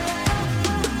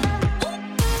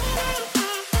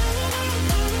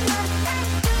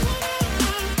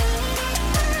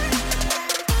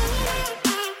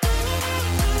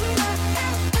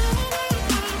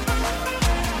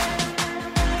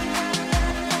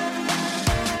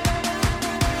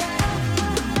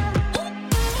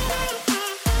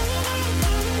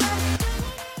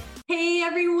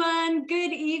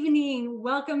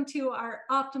welcome to our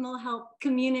Optimal Health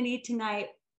community tonight.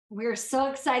 We're so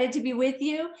excited to be with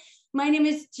you. My name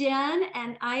is Jen,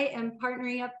 and I am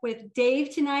partnering up with Dave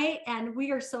tonight, and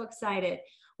we are so excited.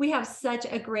 We have such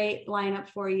a great lineup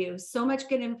for you. So much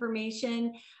good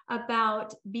information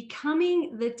about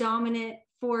becoming the dominant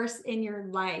force in your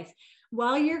life.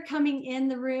 While you're coming in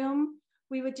the room,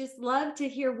 we would just love to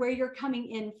hear where you're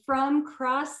coming in from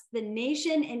across the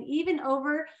nation and even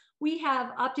over. We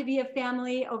have Optavia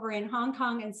family over in Hong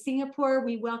Kong and Singapore.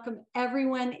 We welcome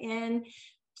everyone in.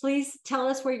 Please tell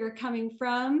us where you're coming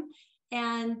from.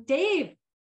 And Dave,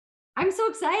 I'm so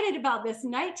excited about this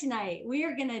night tonight. We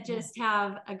are gonna just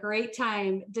have a great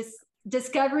time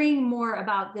discovering more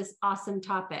about this awesome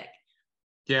topic.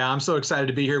 Yeah, I'm so excited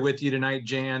to be here with you tonight,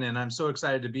 Jan, and I'm so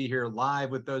excited to be here live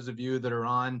with those of you that are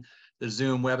on the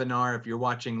Zoom webinar. If you're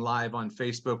watching live on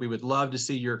Facebook, we would love to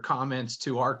see your comments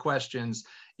to our questions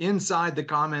inside the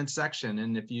comment section.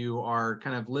 And if you are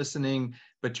kind of listening,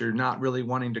 but you're not really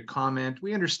wanting to comment,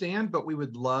 we understand, but we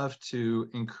would love to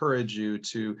encourage you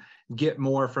to get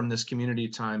more from this community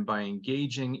time by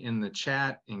engaging in the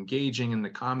chat, engaging in the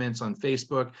comments on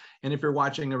Facebook. And if you're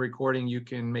watching a recording, you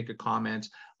can make a comment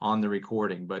on the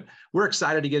recording. But we're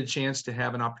excited to get a chance to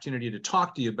have an opportunity to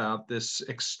talk to you about this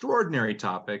extraordinary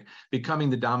topic,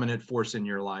 becoming the dominant force in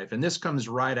your life. And this comes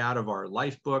right out of our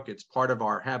life book. It's part of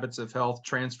our Habits of Health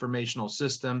transformational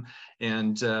system.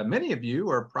 And many of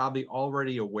you are probably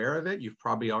already aware of it. You've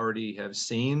probably already have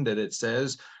seen that it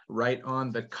says right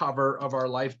on the cover of our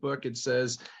life book, it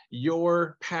says,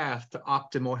 your path to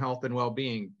optimal health and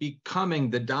well-being, becoming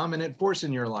the dominant force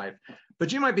in your life.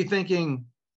 But you might be thinking,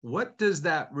 what does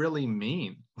that really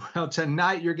mean? Well,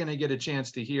 tonight you're going to get a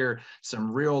chance to hear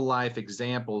some real life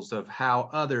examples of how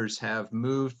others have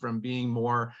moved from being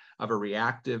more of a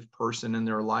reactive person in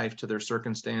their life to their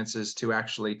circumstances to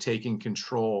actually taking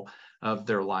control of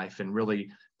their life and really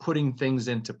putting things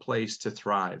into place to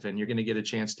thrive. And you're going to get a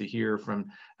chance to hear from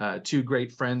two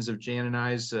great friends of Jan and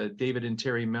I's, David and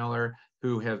Terry Miller,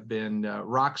 who have been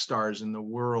rock stars in the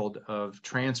world of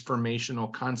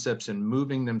transformational concepts and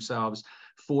moving themselves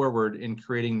forward in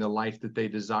creating the life that they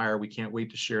desire. We can't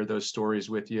wait to share those stories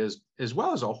with you, as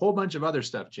well as a whole bunch of other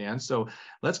stuff, Jan. So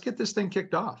let's get this thing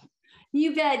kicked off.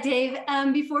 You bet, Dave.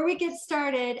 Before we get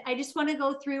started, I just want to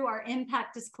go through our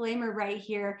impact disclaimer right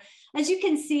here. As you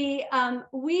can see,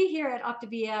 we here at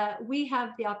Optavia, we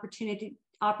have the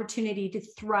opportunity to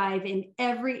thrive in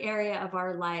every area of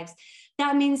our lives.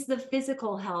 That means the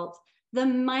physical health, the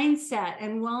mindset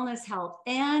and wellness health,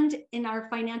 and in our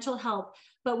financial health.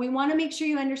 But we want to make sure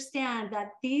you understand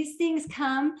that these things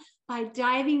come by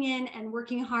diving in and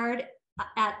working hard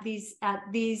at these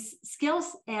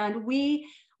skills. And we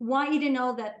want you to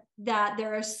know that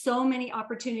there are so many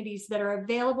opportunities that are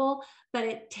available, but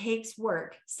it takes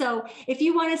work. So if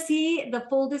you want to see the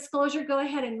full disclosure, go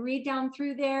ahead and read down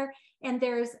through there. And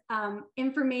there's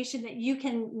information that you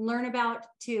can learn about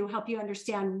to help you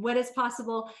understand what is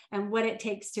possible and what it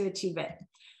takes to achieve it.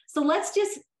 So let's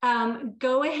just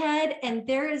go ahead, and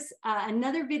there is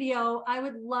another video I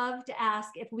would love to ask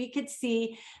if we could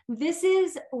see. This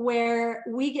is where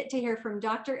we get to hear from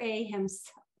Dr. A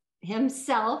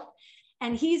himself,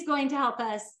 and he's going to help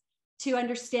us to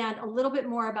understand a little bit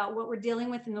more about what we're dealing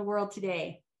with in the world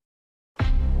today.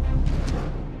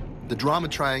 The drama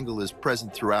triangle is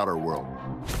present throughout our world.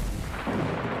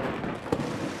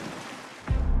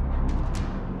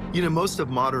 You know, most of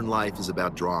modern life is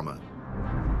about drama.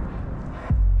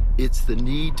 It's the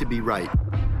need to be right.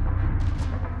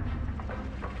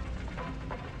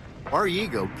 Our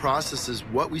ego processes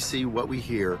what we see, what we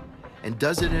hear, and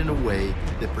does it in a way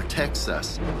that protects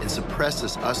us and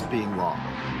suppresses us being wrong.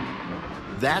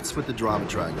 That's what the drama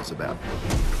triangle is about.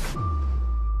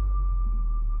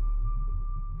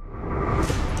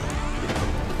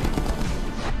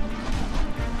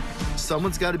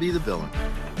 Someone's got to be the villain,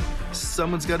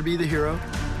 someone's got to be the hero,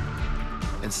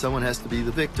 and someone has to be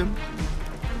the victim.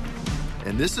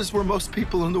 And this is where most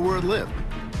people in the world live.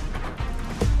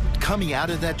 Coming out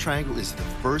of that triangle is the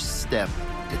first step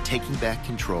to taking back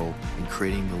control and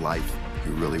creating the life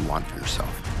you really want for yourself.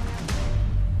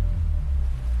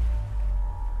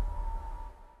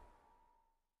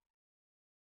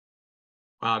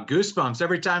 Wow, goosebumps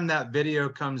every time that video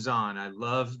comes on. I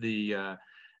love the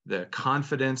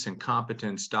confidence and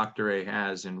competence Dr. A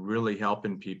has in really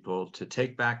helping people to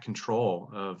take back control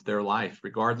of their life,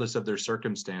 regardless of their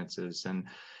circumstances. And,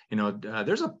 you know,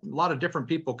 there's a lot of different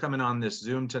people coming on this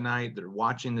Zoom tonight that are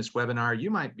watching this webinar. You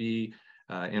might be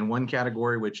in one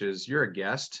category, which is you're a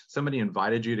guest. Somebody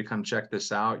invited you to come check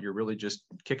this out. You're really just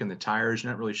kicking the tires.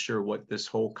 You're not really sure what this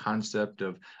whole concept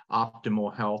of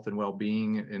optimal health and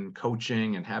well-being and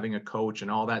coaching and having a coach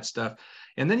and all that stuff.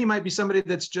 And then you might be somebody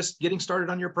that's just getting started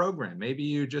on your program. Maybe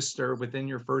you just are within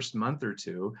your first month or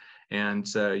two, and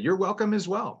you're welcome as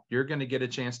well. You're going to get a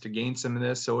chance to gain some of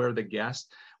this. So are the guests.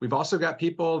 We've also got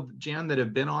people, Jan, that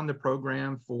have been on the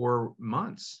program for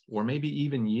months or maybe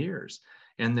even years.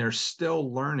 And they're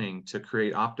still learning to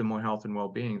create optimal health and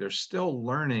well-being. They're still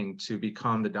learning to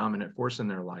become the dominant force in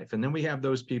their life. And then we have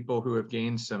those people who have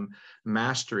gained some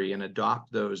mastery and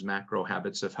adopt those macro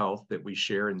habits of health that we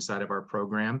share inside of our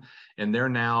program. And they're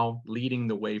now leading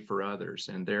the way for others.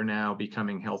 And they're now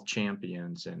becoming health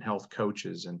champions and health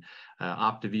coaches and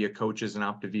Optavia coaches and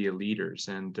Optavia leaders.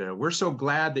 And we're so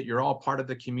glad that you're all part of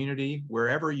the community.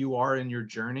 Wherever you are in your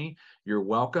journey, you're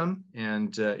welcome.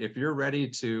 And if you're ready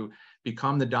to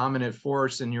become the dominant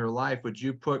force in your life, would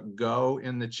you put go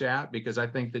in the chat? Because I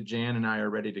think that Jan and I are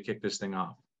ready to kick this thing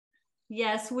off.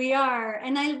 Yes, we are.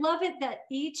 And I love it that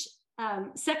each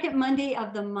second Monday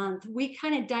of the month, we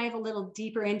kind of dive a little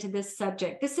deeper into this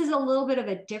subject. This is a little bit of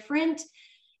a different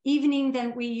evening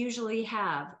than we usually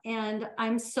have. And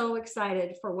I'm so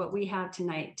excited for what we have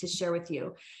tonight to share with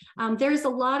you. There's a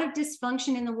lot of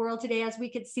dysfunction in the world today, as we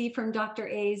could see from Dr.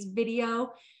 A's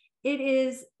video. It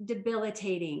is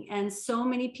debilitating, and so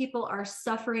many people are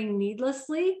suffering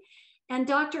needlessly. And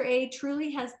Dr. A truly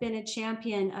has been a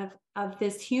champion of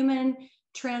this human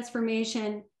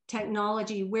transformation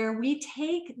technology, where we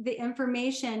take the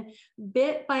information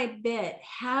bit by bit,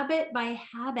 habit by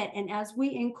habit, and as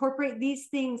we incorporate these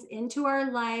things into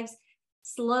our lives,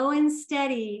 slow and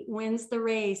steady wins the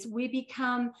race. We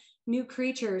become new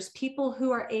creatures, people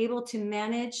who are able to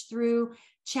manage through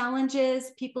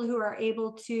challenges, people who are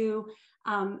able to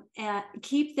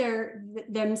keep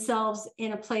themselves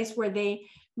in a place where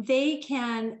they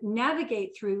can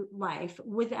navigate through life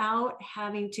without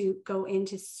having to go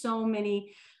into so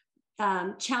many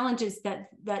challenges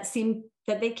that seem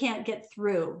that they can't get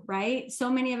through, right?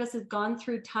 So many of us have gone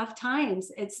through tough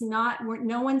times.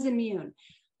 No one's immune,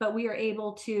 but we are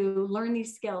able to learn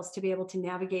these skills to be able to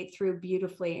navigate through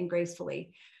beautifully and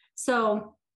gracefully.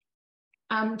 So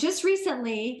just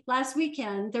recently, last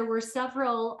weekend, there were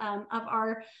several of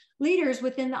our leaders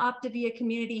within the Optavia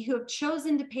community who have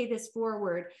chosen to pay this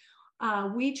forward.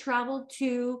 We traveled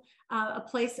to a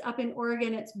place up in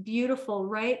Oregon. It's beautiful,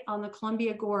 right on the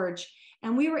Columbia Gorge.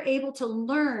 And we were able to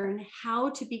learn how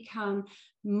to become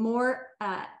more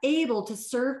able to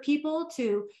serve people,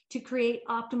 to create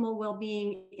optimal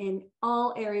well-being in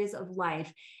all areas of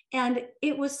life. And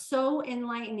it was so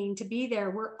enlightening to be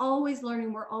there. We're always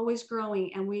learning, we're always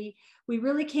growing. And we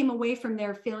really came away from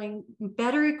there feeling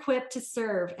better equipped to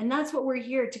serve. And that's what we're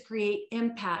here to create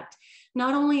impact,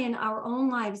 not only in our own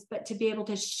lives, but to be able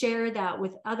to share that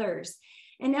with others.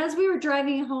 And as we were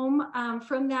driving home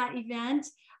from that event,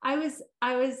 I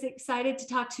was excited to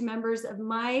talk to members of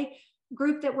my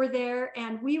group that were there,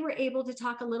 and we were able to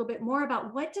talk a little bit more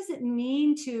about what does it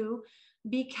mean to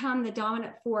become the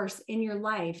dominant force in your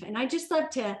life. And I just love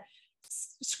to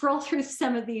scroll through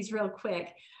some of these real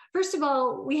quick. First of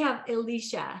all, we have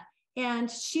Alicia, and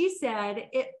she said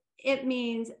it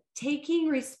means taking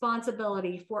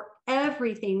responsibility for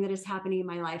everything that is happening in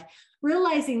my life,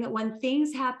 realizing that when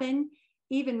things happen,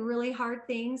 even really hard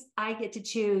things, I get to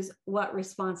choose what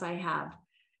response I have.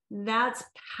 That's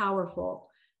powerful.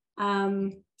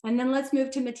 And then let's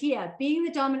move to Mattia. Being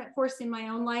the dominant force in my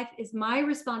own life is my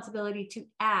responsibility to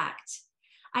act.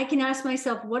 I can ask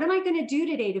myself, what am I going to do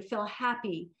today to feel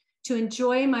happy, to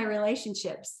enjoy my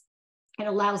relationships? It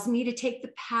allows me to take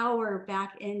the power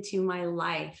back into my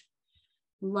life.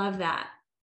 Love that.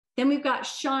 Then we've got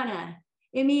Shauna.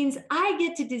 It means I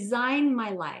get to design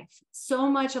my life. So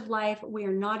much of life we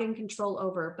are not in control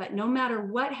over, but no matter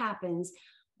what happens,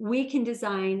 we can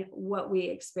design what we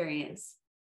experience.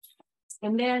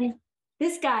 And then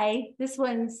this guy, this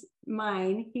one's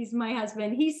mine, he's my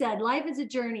husband. He said, life is a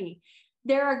journey.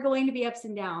 There are going to be ups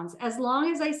and downs. As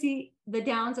long as I see the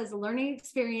downs as a learning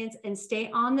experience and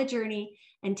stay on the journey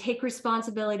and take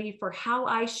responsibility for how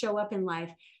I show up in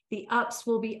life, the ups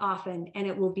will be often, and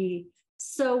it will be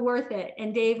so worth it.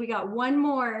 And Dave, we got one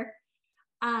more.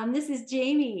 This is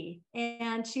Jamie,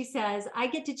 and she says, I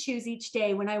get to choose each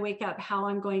day when I wake up how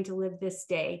I'm going to live this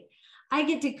day. I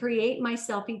get to create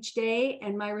myself each day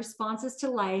and my responses to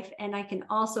life, and I can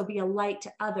also be a light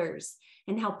to others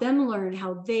and help them learn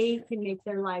how they can make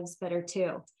their lives better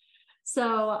too.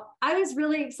 So I was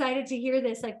really excited to hear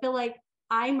this. I feel like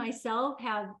I myself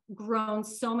have grown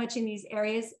so much in these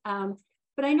areas,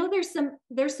 but I know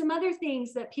there's some other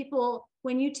things that people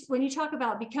when you talk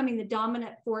about becoming the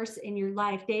dominant force in your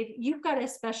life, Dave, you've got a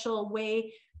special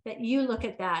way that you look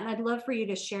at that. And I'd love for you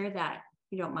to share that,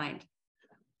 if you don't mind.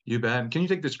 You bet. Can you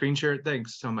take the screen share?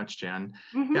 Thanks so much, Jen.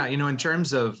 Mm-hmm. Yeah, in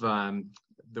terms of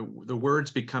the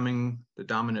words becoming the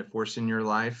dominant force in your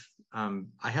life,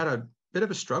 I had a bit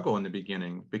of a struggle in the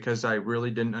beginning because I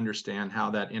really didn't understand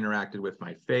how that interacted with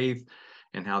my faith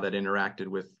and how that interacted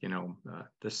with,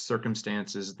 the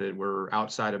circumstances that were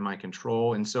outside of my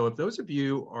control. And so if those of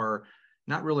you are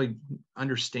not really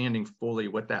understanding fully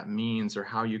what that means or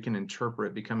how you can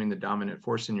interpret becoming the dominant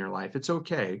force in your life, it's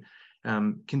okay.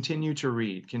 Continue to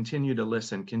read, continue to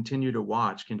listen, continue to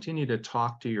watch, continue to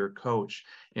talk to your coach,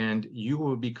 and you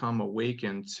will become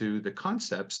awakened to the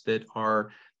concepts that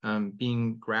are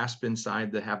being grasped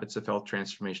inside the Habits of Health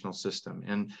transformational system.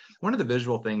 And one of the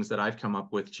visual things that I've come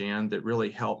up with, Jan, that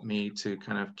really helped me to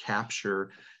kind of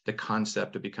capture the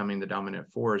concept of becoming the dominant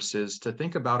force is to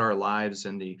think about our lives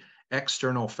and the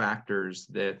external factors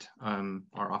that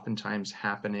are oftentimes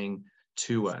happening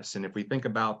to us. And if we think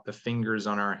about the fingers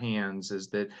on our hands, is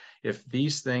that if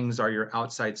these things are your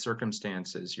outside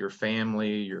circumstances, your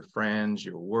family, your friends,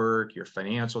 your work, your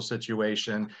financial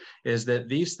situation, is that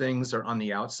these things are on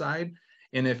the outside.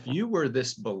 And if you were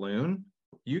this balloon,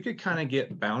 you could kind of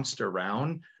get bounced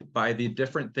around by the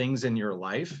different things in your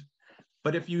life.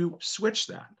 But if you switch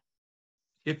that,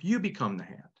 if you become the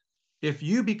hand, if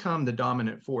you become the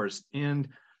dominant force in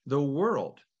the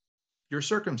world, your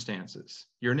circumstances,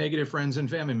 your negative friends and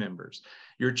family members,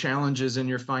 your challenges in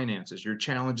your finances, your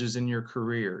challenges in your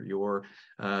career, your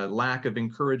lack of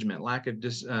encouragement,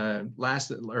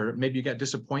 or maybe you got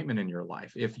disappointment in your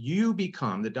life. If you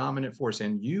become the dominant force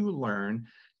and you learn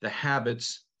the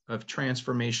habits of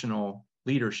transformational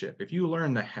leadership, if you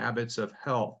learn the habits of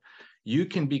health, you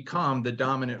can become the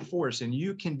dominant force and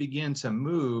you can begin to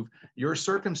move your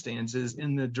circumstances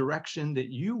in the direction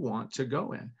that you want to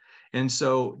go in. And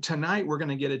so tonight we're going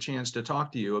to get a chance to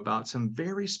talk to you about some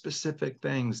very specific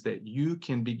things that you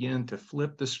can begin to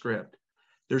flip the script.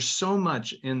 There's so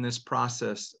much in this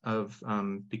process of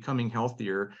becoming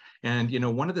healthier. And,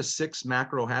 one of the 6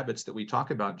 macro habits that we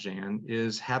talk about, Jan,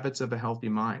 is habits of a healthy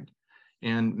mind.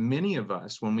 And many of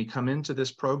us, when we come into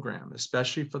this program,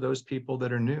 especially for those people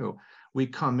that are new, we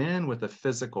come in with a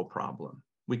physical problem.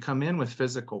 We come in with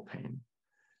physical pain.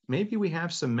 Maybe we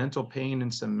have some mental pain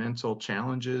and some mental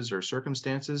challenges or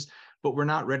circumstances, but we're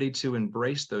not ready to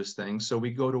embrace those things. So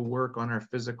we go to work on our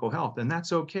physical health, and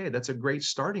that's okay. That's a great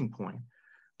starting point.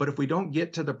 But if we don't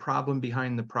get to the problem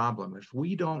behind the problem, if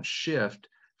we don't shift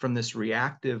from this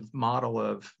reactive model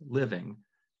of living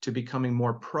to becoming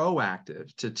more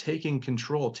proactive, to taking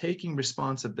control, taking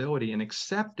responsibility, and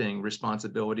accepting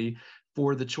responsibility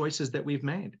for the choices that we've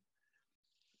made,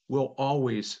 we'll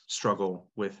always struggle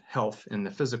with health in the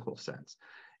physical sense.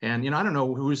 And, I don't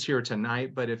know who's here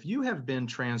tonight, but if you have been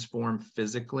transformed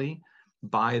physically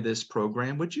by this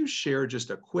program, would you share just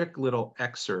a quick little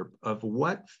excerpt of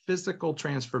what physical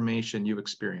transformation you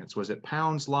experienced? Was it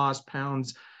pounds lost,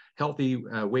 pounds healthy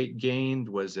weight gained?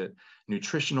 Was it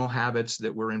nutritional habits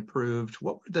that were improved?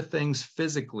 What were the things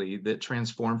physically that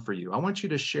transformed for you? I want you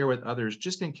to share with others,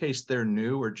 just in case they're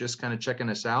new or just kind of checking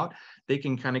us out, they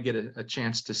can kind of get a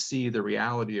chance to see the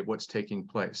reality of what's taking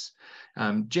place.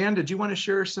 Jan, did you want to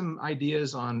share some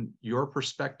ideas on your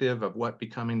perspective of what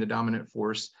becoming the dominant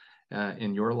force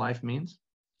in your life means?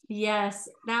 Yes,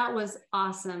 that was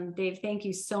awesome, Dave. Thank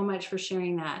you so much for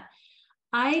sharing that.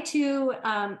 I too,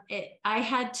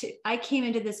 I came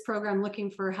into this program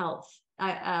looking for health,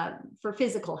 for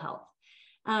physical health.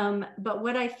 But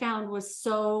what I found was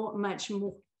so much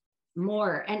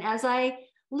more. And as I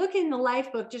look in the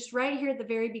life book, just right here at the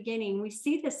very beginning, we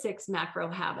see the 6 macro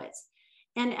habits.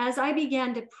 And as I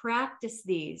began to practice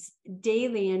these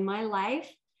daily in my life,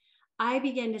 I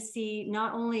began to see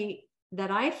not only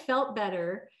that I felt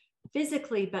better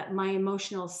physically, but my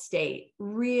emotional state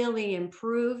really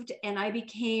improved and I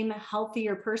became a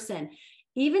healthier person.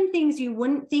 Even things you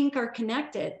wouldn't think are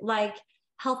connected, like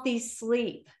healthy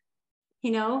sleep,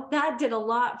 that did a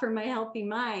lot for my healthy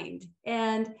mind,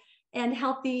 and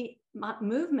healthy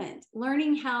movement,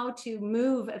 learning how to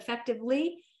move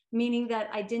effectively, meaning that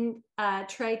I didn't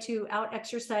try to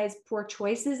out-exercise poor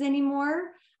choices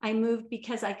anymore. I moved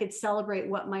because I could celebrate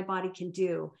what my body can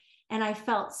do. And I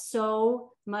felt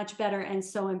so much better and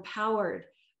so empowered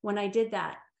when I did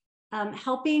that.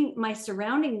 Helping my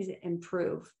surroundings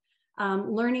improve,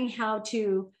 learning how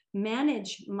to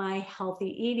manage my healthy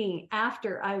eating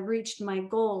after I reached my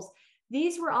goals.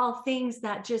 These were all things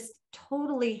that just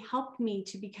totally helped me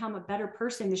to become a better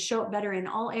person, to show up better in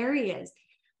all areas.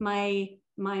 My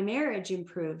marriage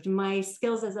improved, my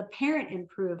skills as a parent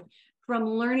improved. from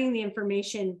learning the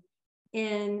information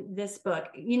in this book.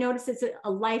 You notice it's a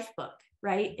life book,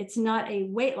 right? It's not a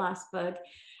weight loss book.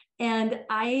 And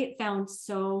I found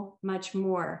so much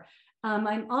more.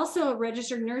 I'm also a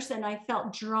registered nurse, and I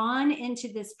felt drawn into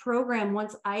this program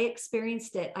once I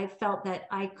experienced it. I felt that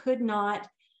I could not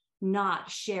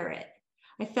share it.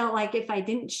 I felt like if I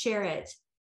didn't share it,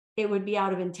 it would be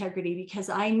out of integrity, because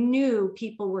I knew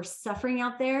people were suffering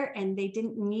out there and they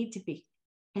didn't need to be.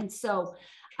 And so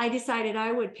I decided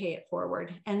I would pay it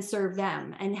forward and serve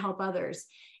them and help others.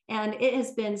 And it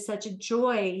has been such a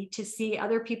joy to see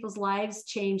other people's lives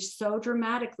change so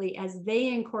dramatically as they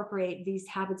incorporate these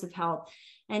habits of health.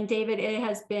 And David, it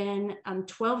has been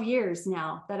 12 years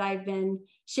now that I've been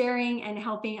sharing and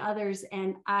helping others.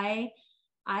 And I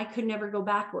could never go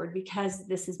backward, because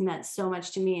this has meant so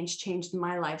much to me and it's changed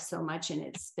my life so much. And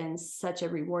it's been such a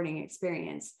rewarding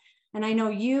experience. And I know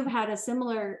you've had a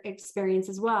similar experience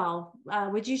as well.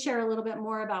 Would you share a little bit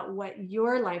more about what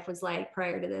your life was like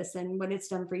prior to this and what it's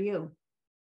done for you?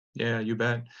 Yeah, you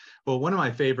bet. Well, one of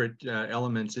my favorite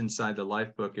elements inside the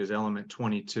life book is element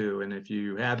 22. And if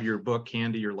you have your book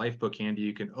handy, your life book handy,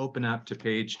 you can open up to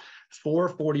page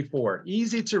 444.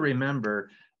 Easy to remember,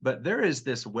 but there is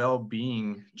this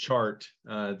well-being chart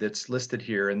that's listed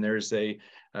here, and there's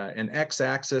an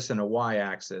x-axis and a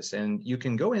y-axis, and you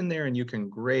can go in there and you can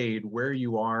grade where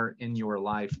you are in your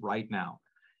life right now.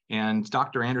 And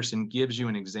Dr. Anderson gives you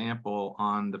an example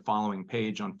on the following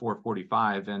page on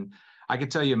 445. And I can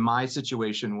tell you my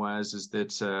situation is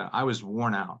that I was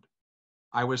worn out.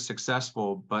 I was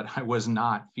successful, but I was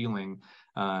not feeling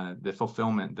the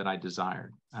fulfillment that I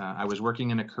desired. I was working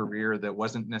in a career that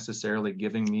wasn't necessarily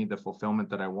giving me the fulfillment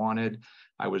that I wanted.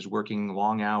 I was working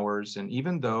long hours. And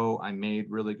even though I made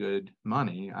really good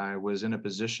money, I was in a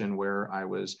position where I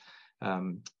was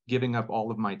giving up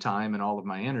all of my time and all of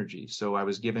my energy. So I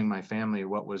was giving my family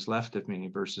what was left of me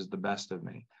versus the best of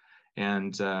me.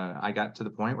 And I got to the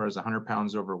point where I was 100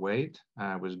 pounds overweight.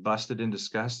 I was busted and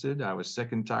disgusted. I was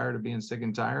sick and tired of being sick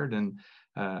and tired. And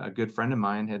a good friend of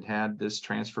mine had this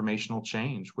transformational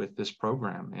change with this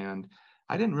program. And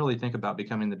I didn't really think about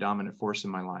becoming the dominant force in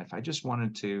my life. I just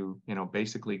wanted to,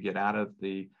 basically get out of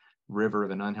the river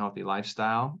of an unhealthy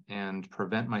lifestyle and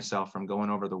prevent myself from going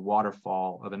over the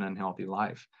waterfall of an unhealthy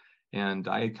life. And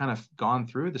I had kind of gone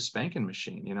through the spanking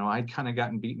machine. I'd kind of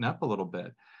gotten beaten up a little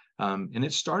bit. And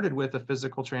it started with a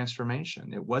physical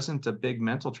transformation. It wasn't a big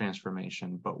mental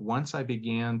transformation, but once I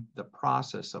began the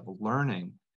process of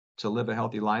learning to live a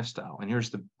healthy lifestyle, and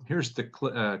here's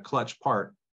the clutch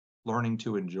part, learning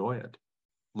to enjoy it,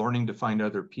 learning to find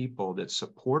other people that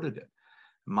supported it.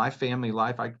 My family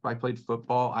life, I played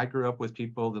football. I grew up with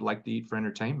people that like to eat for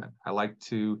entertainment. I like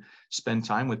to spend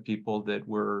time with people that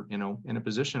were, in a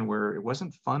position where it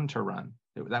wasn't fun to run.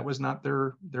 That was not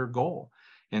their goal.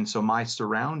 And so my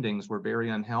surroundings were very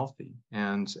unhealthy.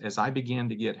 And as I began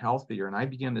to get healthier and I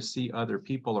began to see other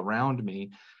people around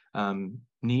me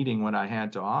needing what I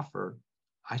had to offer,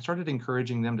 I started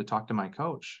encouraging them to talk to my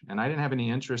coach. And I didn't have any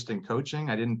interest in coaching.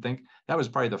 I didn't think that was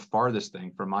probably the farthest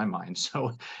thing from my mind.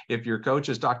 So if your coach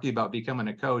is talking to you about becoming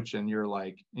a coach and you're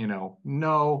like,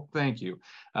 no, thank you.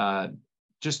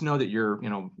 Just know that you're,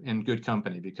 in good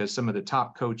company, because some of the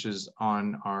top coaches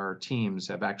on our teams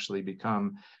have actually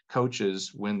become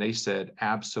coaches when they said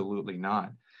absolutely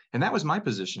not. And that was my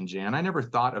position, Jan. I never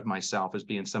thought of myself as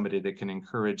being somebody that can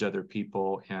encourage other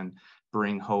people and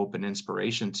bring hope and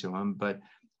inspiration to them. But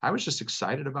I was just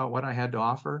excited about what I had to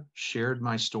offer, shared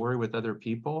my story with other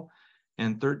people.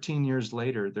 And 13 years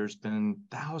later, there's been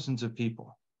thousands of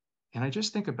people. And I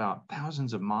just think about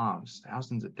thousands of moms,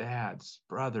 thousands of dads,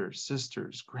 brothers,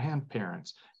 sisters,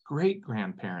 grandparents,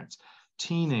 great-grandparents,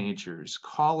 teenagers,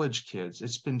 college kids.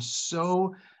 It's been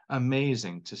so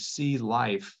amazing to see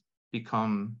life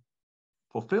become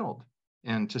fulfilled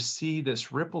and to see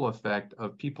this ripple effect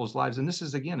of people's lives. And this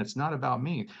is, again, it's not about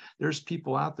me. There's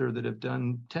people out there that have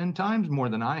done 10 times more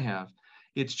than I have.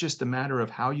 It's just a matter of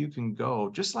how you can go,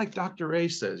 just like Dr. Ray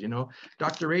says.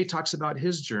 Dr. Ray talks about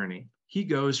his journey. He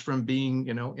goes from being,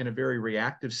 in a very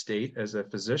reactive state as a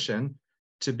physician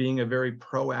to being a very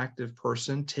proactive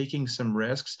person, taking some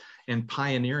risks and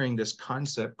pioneering this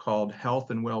concept called health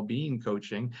and well-being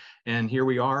coaching. And here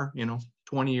we are,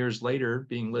 20 years later,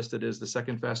 being listed as the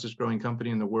second fastest growing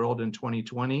company in the world in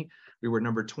 2020. We were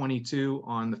number 22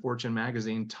 on the Fortune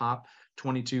magazine top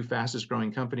 22 fastest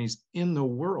growing companies in the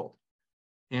world.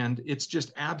 And it's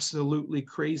just absolutely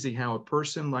crazy how a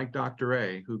person like Dr.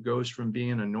 A, who goes from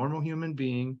being a normal human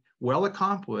being, well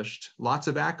accomplished, lots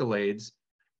of accolades,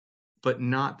 but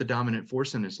not the dominant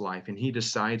force in his life. And he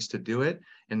decides to do it.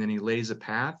 And then he lays a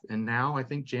path. And now I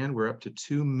think, Jan, we're up to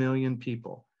 2 million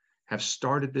people have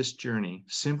started this journey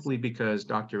simply because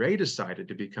Dr. A decided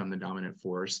to become the dominant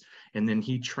force, and then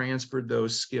he transferred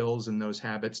those skills and those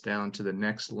habits down to the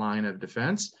next line of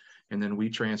defense, and then we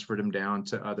transferred them down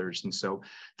to others. And so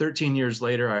 13 years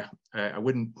later, I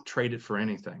wouldn't trade it for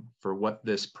anything, for what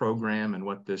this program and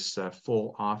what this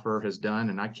full offer has done.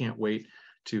 And I can't wait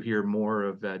to hear more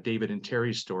of David and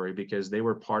Terry's story, because they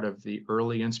were part of the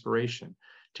early inspiration.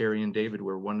 Terry and David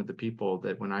were one of the people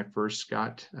that when I first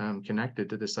got connected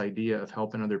to this idea of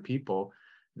helping other people,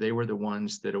 they were the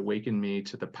ones that awakened me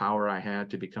to the power I had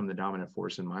to become the dominant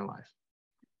force in my life.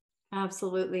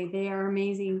 Absolutely. They are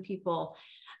amazing people.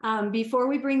 Before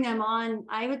we bring them on,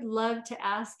 I would love to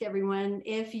ask everyone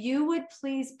if you would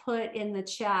please put in the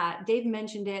chat, Dave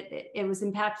mentioned it was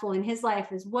impactful in his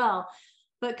life as well,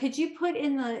 but could you put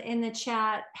in the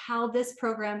chat how this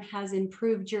program has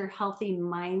improved your healthy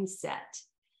mindset?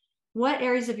 What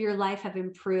areas of your life have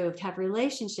improved? Have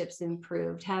relationships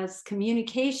improved? Has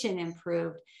communication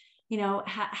improved? You know,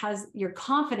 has your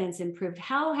confidence improved?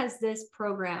 How has this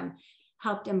program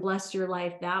helped and blessed your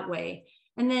life that way?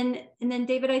 And then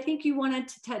David, I think you wanted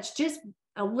to touch just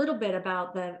a little bit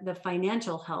about the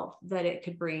financial health that it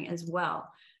could bring as well.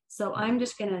 So I'm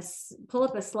just going to pull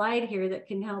up a slide here that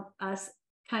can help us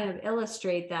kind of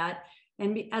illustrate that.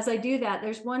 And as I do that,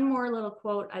 there's one more little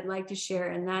quote I'd like to share,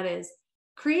 and that is,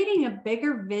 creating a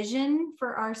bigger vision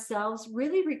for ourselves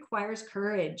really requires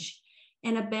courage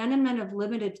and abandonment of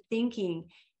limited thinking.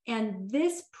 And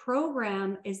this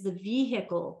program is the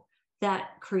vehicle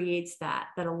that creates that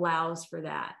allows for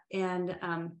that. And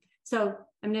so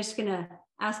I'm just going to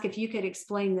ask if you could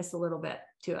explain this a little bit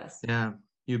to us. Yeah,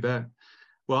 you bet.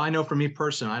 Well, I know for me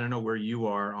personally, I don't know where you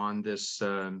are on this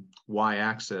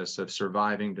y-axis of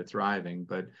surviving to thriving,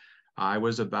 but I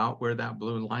was about where that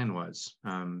blue line was.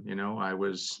 You know, I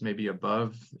was maybe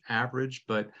above average,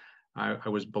 but I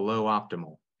was below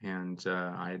optimal. And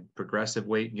I had progressive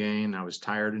weight gain. I was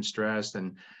tired and stressed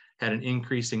and had an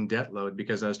increasing debt load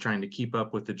because I was trying to keep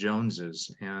up with the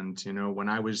Joneses. And, you know, when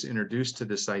I was introduced to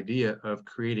this idea of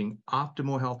creating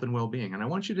optimal health and well-being, and I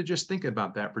want you to just think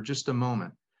about that for just a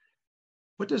moment.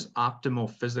 What does optimal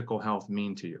physical health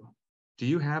mean to you? Do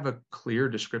you have a clear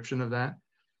description of that?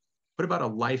 What about a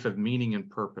life of meaning and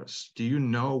purpose? Do you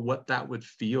know what that would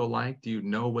feel like? Do you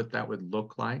know what that would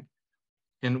look like?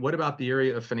 And what about the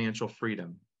area of financial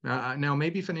freedom? Now,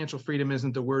 maybe financial freedom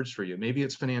isn't the words for you. Maybe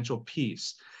it's financial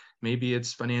peace. Maybe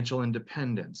it's financial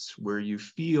independence, where you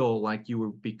feel like you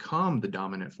will become the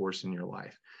dominant force in your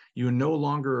life. You no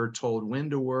longer are told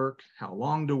when to work, how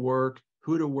long to work,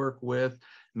 who to work with.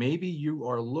 Maybe you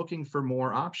are looking for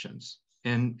more options.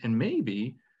 And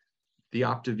maybe the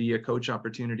Optavia coach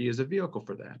opportunity is a vehicle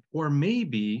for that. Or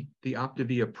maybe the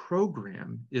Optavia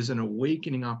program is an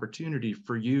awakening opportunity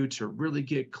for you to really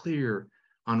get clear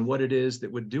on what it is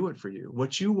that would do it for you,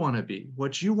 what you want to be,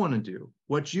 what you want to do,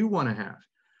 what you want to have.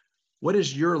 What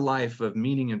is your life of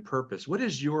meaning and purpose? What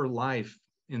is your life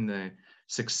in the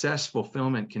success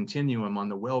fulfillment continuum on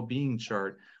the well-being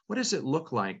chart? What does it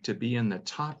look like to be in the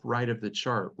top right of the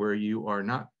chart, where you are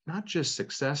not just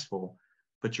successful,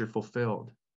 but you're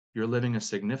fulfilled? You're living a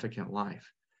significant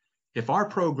life. If our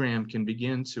program can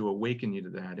begin to awaken you to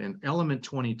that, and Element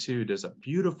 22 does a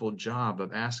beautiful job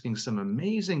of asking some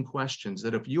amazing questions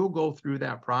that if you'll go through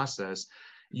that process,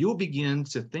 you'll begin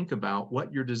to think about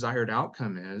what your desired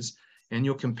outcome is, and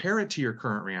you'll compare it to your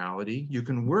current reality. You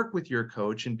can work with your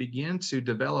coach and begin to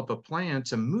develop a plan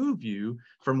to move you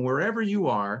from wherever you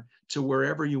are to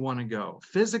wherever you want to go,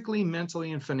 physically,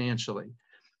 mentally, and financially.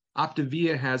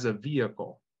 Optavia has a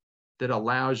vehicle that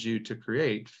allows you to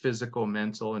create physical,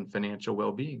 mental, and financial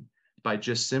well-being by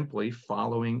just simply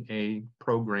following a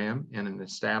program and an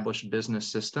established business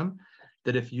system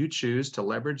that if you choose to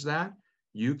leverage that,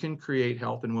 you can create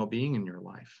health and well-being in your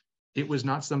life. It was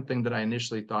not something that I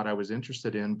initially thought I was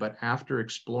interested in, but after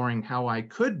exploring how I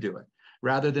could do it,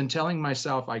 rather than telling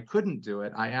myself I couldn't do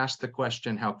it, I asked the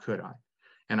question, how could I?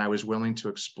 And I was willing to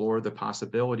explore the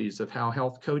possibilities of how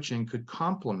health coaching could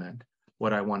complement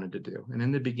what I wanted to do. And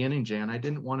in the beginning, Jan, I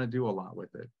didn't want to do a lot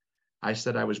with it. I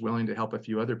said I was willing to help a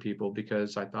few other people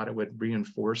because I thought it would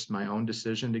reinforce my own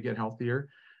decision to get healthier.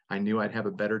 I knew I'd have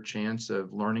a better chance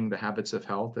of learning the habits of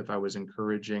health if I was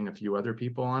encouraging a few other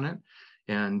people on it.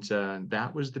 And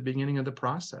that was the beginning of the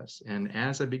process. And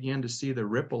as I began to see the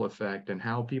ripple effect and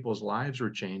how people's lives were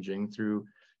changing through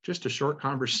just a short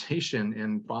conversation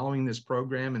and following this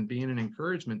program and being an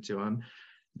encouragement to them,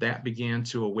 that began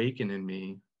to awaken in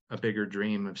me a bigger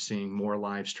dream of seeing more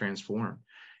lives transform.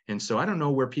 And so I don't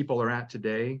know where people are at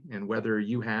today and whether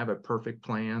you have a perfect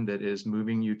plan that is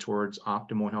moving you towards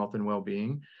optimal health and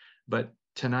well-being, but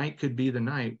tonight could be the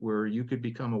night where you could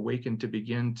become awakened to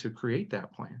begin to create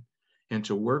that plan and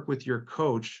to work with your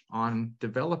coach on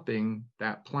developing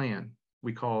that plan.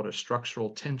 We call it a structural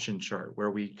tension chart,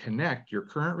 where we connect your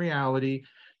current reality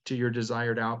to your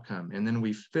desired outcome. And then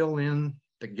we fill in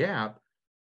the gap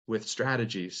with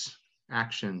strategies,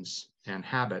 actions, and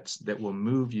habits that will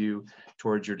move you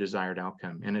towards your desired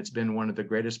outcome. And it's been one of the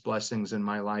greatest blessings in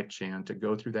my life, Jan, to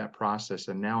go through that process.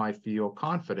 And now I feel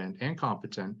confident and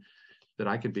competent that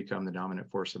I could become the dominant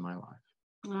force in my life.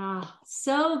 Oh,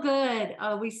 so good.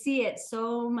 We see it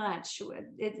so much.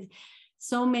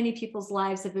 So many people's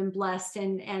lives have been blessed.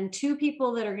 And two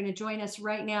people that are going to join us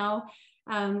right now,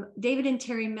 David and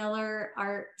Terry Miller,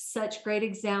 are such great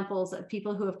examples of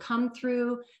people who have come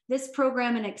through this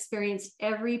program and experienced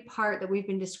every part that we've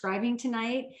been describing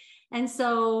tonight. And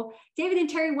so, David and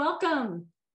Terry, welcome.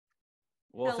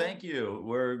 Well, thank you.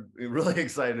 We're really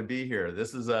excited to be here.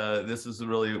 This is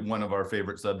really one of our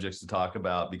favorite subjects to talk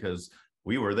about, because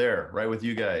we were there right with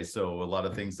you guys. So a lot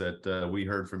of things that we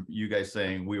heard from you guys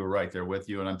saying, we were right there with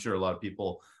you. And I'm sure a lot of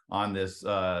people on this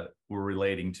were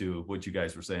relating to what you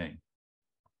guys were saying.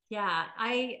 Yeah,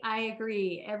 I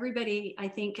agree. Everybody, I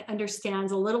think,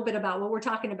 understands a little bit about what we're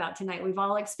talking about tonight. We've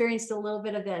all experienced a little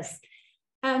bit of this.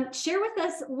 Share with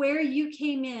us where you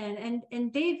came in,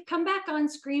 and Dave, come back on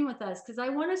screen with us, because I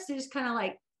want us to just kind of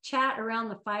like chat around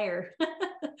the fire.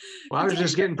 Well, I was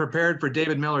just getting prepared for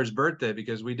David Miller's birthday,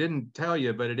 because we didn't tell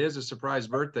you, but it is a surprise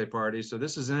birthday party. So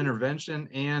this is an intervention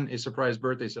and a surprise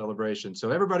birthday celebration.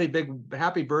 So everybody, big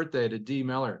happy birthday to D.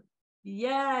 Miller.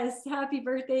 Yes, happy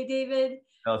birthday, David.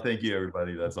 Oh, thank you,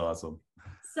 everybody. That's awesome.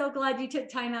 So glad you took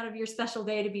time out of your special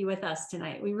day to be with us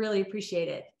tonight. We really appreciate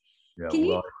it.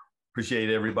 Yeah, appreciate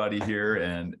everybody here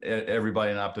and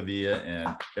everybody in Optavia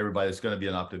and everybody that's going to be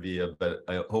in Optavia. But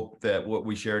I hope that what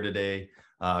we share today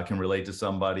can relate to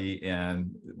somebody,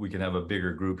 and we can have a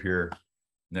bigger group here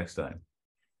next time.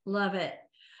 Love it.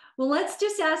 Well, let's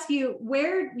just ask you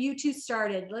where you two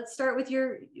started. Let's start with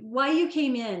why you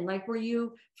came in. Like, were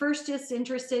you first just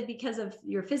interested because of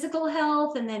your physical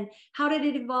health, and then how did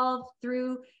it evolve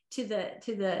through to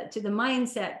the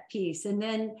mindset piece, and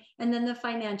then the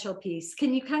financial piece?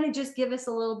 Can you kind of just give us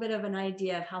a little bit of an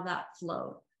idea of how that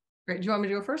flowed? Great. Do you want me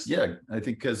to go first? Yeah, I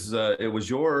think because it was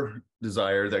your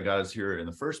desire that got us here in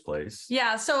the first place.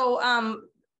 Yeah. So,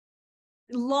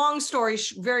 long story,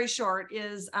 very short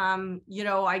is,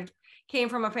 I came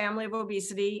from a family of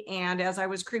obesity. And as I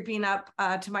was creeping up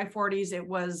to my 40s, it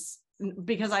was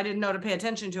because I didn't know to pay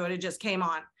attention to it. It just came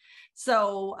on.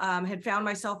 So had found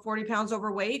myself 40 pounds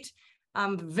overweight.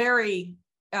 Very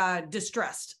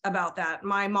distressed about that.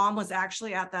 My mom was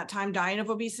actually at that time dying of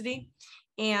obesity.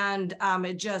 And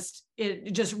it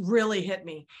just really hit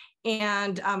me.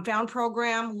 And found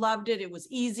program, loved it. It was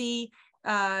easy.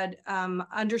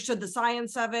 Understood the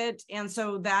science of it. And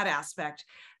so that aspect.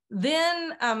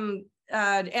 Then,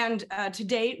 to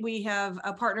date, we have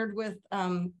partnered with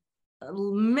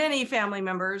many family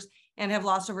members and have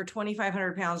lost over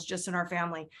 2,500 pounds just in our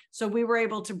family. So we were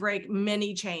able to break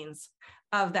many chains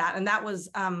of that. And that was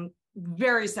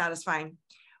very satisfying.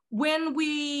 When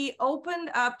we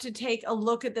opened up to take a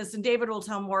look at this, and David will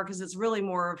tell more because it's really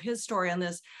more of his story on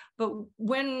this, but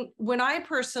when I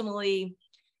personally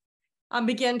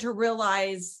begin to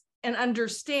realize and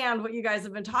understand what you guys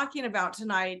have been talking about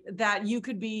tonight, that you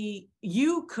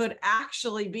could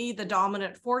actually be the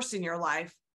dominant force in your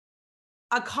life,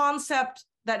 a concept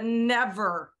that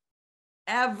never,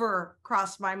 ever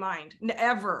crossed my mind,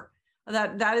 ever.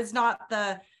 That is not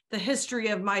the history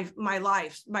of my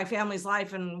life, my family's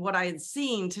life, and what I had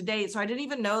seen to date. So I didn't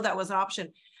even know that was an option.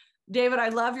 David, I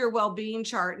love your well-being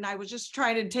chart. And I was just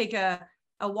trying to take a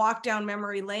walk down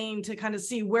memory lane to kind of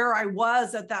see where I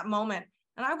was at that moment.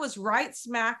 And I was right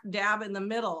smack dab in the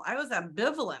middle. I was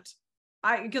ambivalent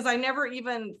because I never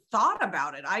even thought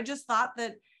about it. I just thought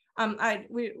that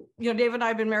David and I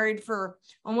have been married for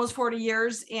almost 40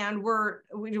 years, and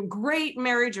we do great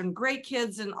marriage and great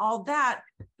kids and all that.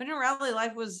 But in reality,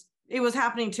 it was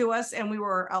happening to us, and we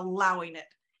were allowing it.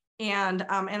 And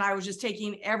I was just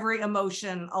taking every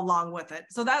emotion along with it.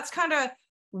 So that's kind of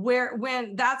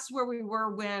that's where we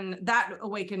were when that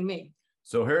awakened me.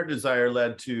 So her desire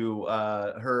led to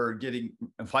her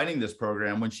finding this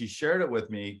program. When she shared it with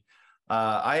me,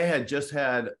 I had just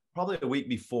had, probably a week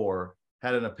before,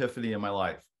 had an epiphany in my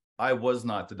life. I was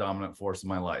not the dominant force in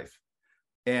my life.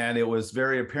 And it was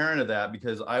very apparent of that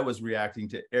because I was reacting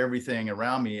to everything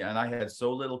around me, and I had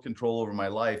so little control over my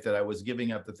life that I was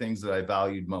giving up the things that I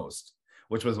valued most,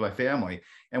 which was my family.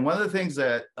 And one of the things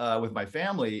that with my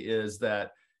family is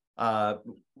that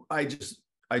I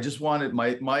just wanted,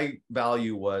 my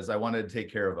value was I wanted to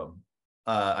take care of them.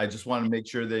 I just wanted to make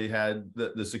sure they had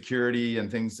the security and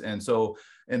things. And so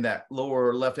in that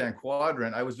lower left-hand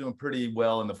quadrant, I was doing pretty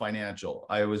well in the financial.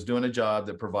 I was doing a job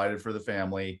that provided for the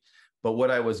family, but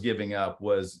what I was giving up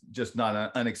was just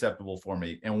not unacceptable for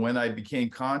me. And when I became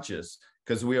conscious,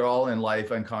 because we are all in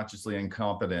life unconsciously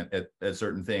incompetent at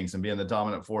certain things, and being the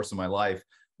dominant force in my life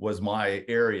was my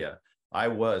area. I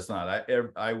was not.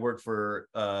 I worked for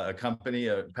a company,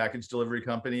 a package delivery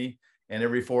company, and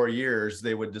every 4 years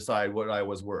they would decide what I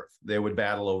was worth. They would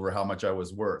battle over how much I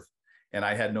was worth, and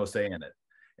I had no say in it.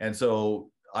 And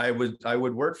so I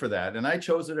would work for that, and I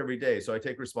chose it every day. So I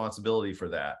take responsibility for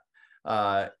that.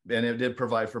 And it did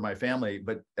provide for my family,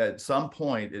 but at some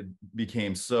point it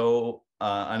became so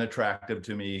unattractive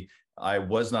to me. I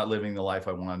was not living the life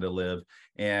I wanted to live,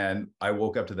 and I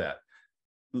woke up to that.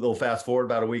 A little fast forward,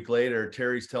 about a week later,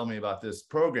 Terry's telling me about this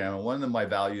program, and one of my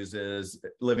values is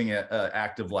living an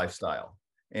active lifestyle.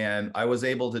 And I was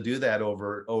able to do that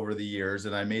over the years,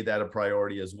 and I made that a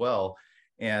priority as well.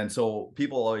 And so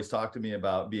people always talk to me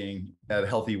about being at a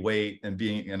healthy weight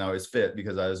and I was fit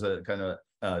because I was a kind of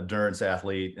endurance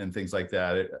athlete and things like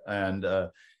that.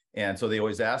 And so they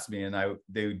always asked me, and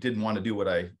they didn't want to do what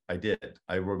I did.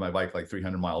 I rode my bike like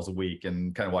 300 miles a week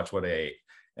and kind of watch what I ate.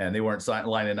 And they weren't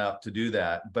lining up to do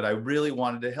that. But I really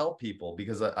wanted to help people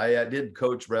because I did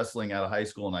coach wrestling out of high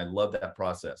school, and I loved that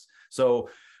process. So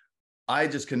I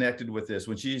just connected with this.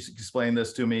 When she explained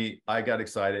this to me, I got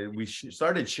excited. We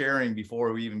started sharing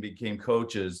before we even became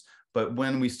coaches. But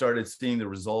when we started seeing the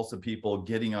results of people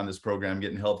getting on this program,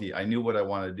 getting healthy, I knew what I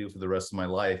wanted to do for the rest of my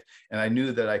life. And I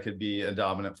knew that I could be a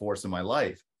dominant force in my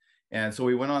life. And so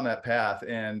we went on that path,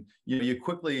 and you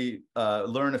quickly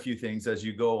learn a few things as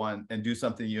you go on and do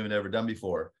something you've never done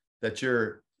before, that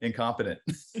you're incompetent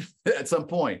at some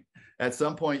point. At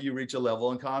some point, you reach a level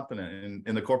of incompetent.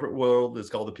 In the corporate world, it's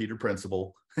called the Peter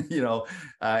Principle,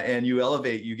 and you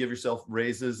elevate, you give yourself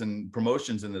raises and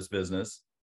promotions in this business.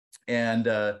 And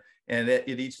at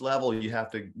each level, you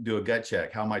have to do a gut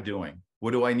check. How am I doing?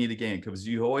 What do I need to gain? Because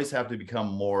you always have to become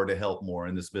more to help more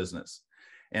in this business.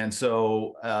 And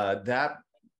so that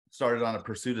started on a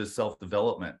pursuit of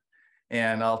self-development.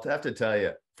 And I'll have to tell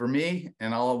you, for me,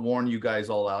 and I'll warn you guys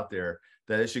all out there,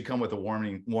 that it should come with a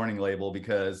warning label,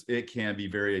 because it can be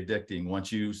very addicting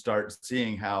once you start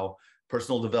seeing how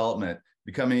personal development,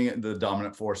 becoming the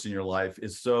dominant force in your life,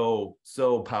 is so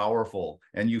powerful,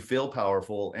 and you feel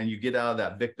powerful, and you get out of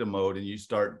that victim mode and you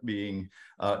start being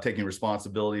taking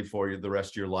responsibility for the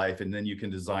rest of your life, and then you can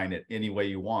design it any way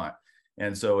you want.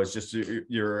 And so it's just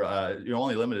you're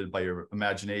only limited by your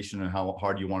imagination and how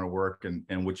hard you want to work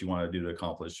and what you want to do to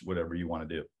accomplish whatever you want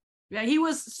to do. Yeah, he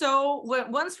was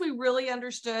once we really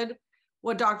understood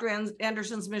what Dr.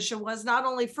 Anderson's mission was, not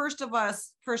only first of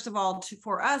all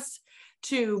for us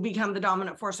to become the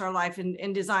dominant force in our life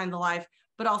and design the life,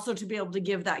 but also to be able to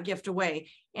give that gift away.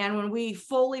 And when we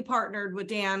fully partnered with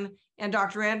Dan and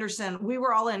Dr. Anderson, we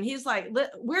were all in. He's like,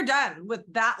 we're done with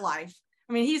that life.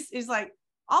 I mean, he's like,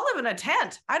 I'll live in a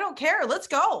tent. I don't care. Let's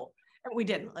go. We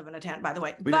didn't live in a tent, by the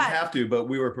way. We didn't have to, but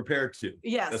we were prepared to.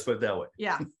 Yes. Let's put it that way.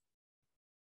 Yeah.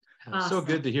 It's so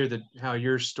good to hear how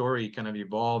your story kind of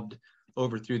evolved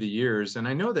through the years. And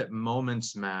I know that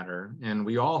moments matter, and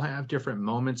we all have different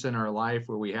moments in our life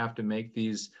where we have to make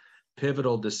these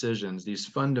pivotal decisions, these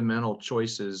fundamental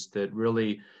choices that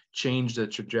really change the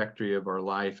trajectory of our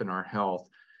life and our health.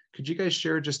 Could you guys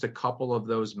share just a couple of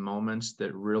those moments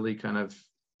that really kind of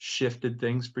shifted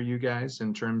things for you guys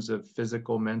in terms of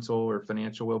physical, mental, or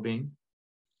financial well-being?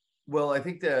 Well, I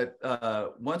think that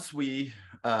once we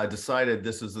decided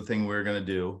this is the thing we were going to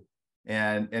do,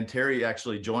 and Terry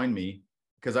actually joined me,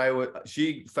 because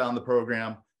she found the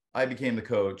program, I became the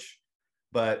coach,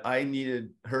 but I needed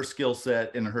her skill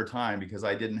set and her time because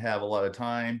I didn't have a lot of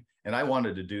time, and I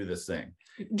wanted to do this thing.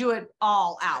 Do it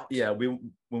all out. Yeah,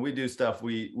 when we do stuff,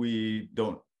 we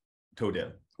don't toe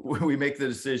dead. We make the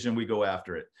decision, we go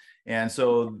after it. And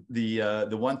so the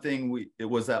one thing it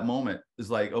was that moment is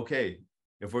like, okay,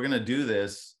 if we're going to do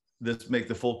this, let's make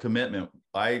the full commitment.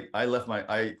 I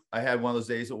had one of those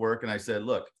days at work, and I said,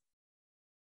 look,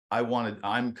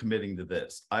 I'm committing to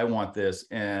this. I want this.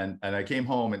 And I came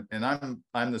home, and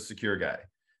I'm the secure guy.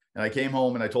 And I came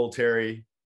home and I told Terry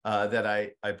that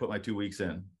I put my 2 weeks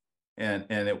in,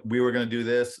 and we were going to do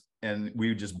this, and we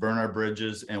would just burn our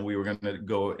bridges, and we were going to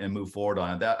go and move forward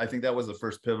on it. I think that was the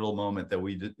first pivotal moment that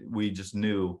we just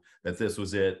knew that this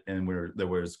was it, and there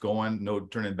was going, no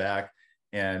turning back.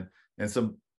 And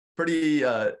some pretty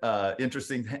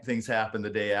interesting things happened the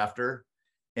day after.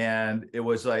 And it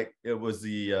was it was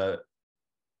it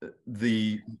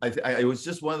was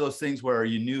just one of those things where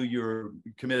you knew you were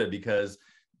committed, because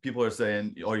people are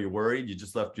saying, "Oh, you're worried? You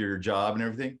just left your job and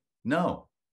everything." No,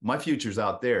 my future's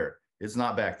out there. It's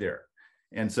not back there.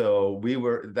 And so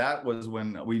that was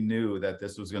when we knew that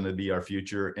this was going to be our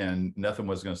future, and nothing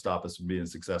was going to stop us from being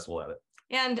successful at it.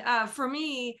 And for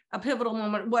me, a pivotal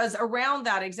moment was around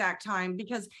that exact time,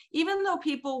 because even though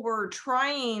people were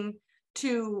trying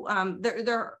to,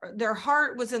 their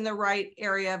heart was in the right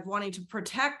area of wanting to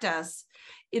protect us,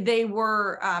 they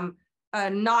were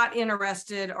not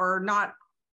interested or not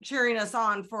cheering us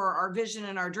on for our vision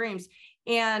and our dreams.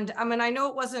 And I mean, I know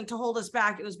it wasn't to hold us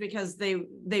back. It was because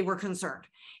they were concerned.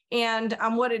 And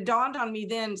what it dawned on me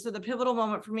then, so the pivotal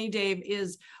moment for me, Dave,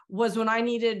 was when I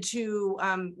needed to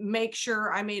make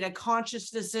sure I made a conscious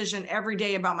decision every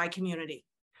day about my community,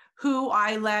 who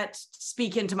I let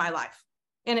speak into my life.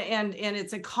 And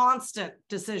it's a constant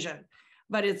decision,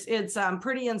 but it's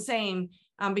pretty insane,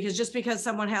 because just because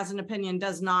someone has an opinion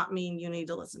does not mean you need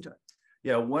to listen to it.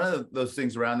 Yeah, one of those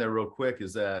things around there real quick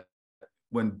is that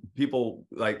when people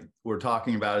like we're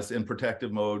talking about us in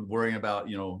protective mode, worrying about,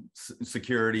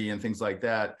 security and things like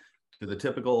that, to the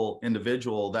typical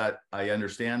individual, that I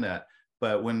understand that.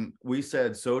 But when we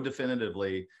said so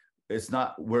definitively, it's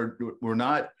not, we're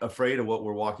not afraid of what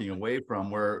we're walking away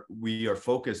from, where we are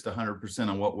focused 100%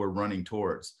 on what we're running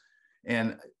towards.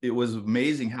 And it was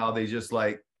amazing how they just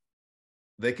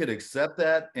they could accept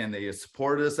that, and they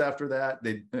supported us after that.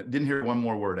 They didn't hear one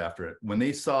more word after it. When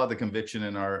they saw the conviction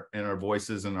in our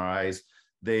voices and our eyes,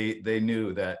 they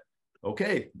knew that,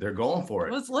 okay, they're going for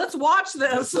it. Let's watch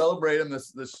this. Let's celebrate them.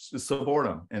 Let's support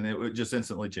them. And it just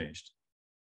instantly changed.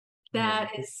 That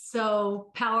is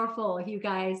so powerful, you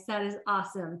guys. That is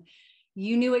awesome.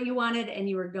 You knew what you wanted and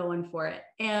you were going for it.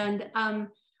 And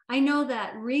I know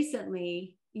that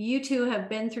recently you two have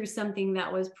been through something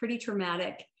that was pretty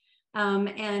traumatic.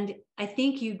 And I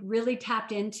think you really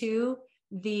tapped into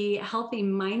the healthy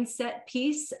mindset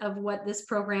piece of what this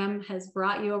program has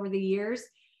brought you over the years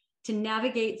to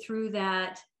navigate through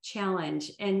that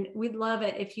challenge. And we'd love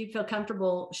it if you'd feel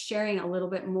comfortable sharing a little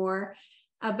bit more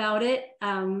about it.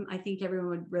 I think everyone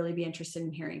would really be interested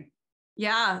in hearing.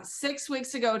 Yeah, 6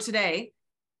 weeks ago today,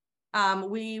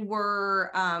 we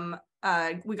got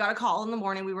a call in the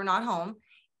morning. We were not home,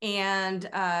 and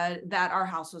that our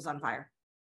house was on fire.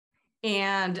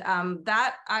 And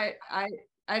that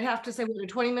I'd have to say we had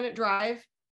a 20-minute drive,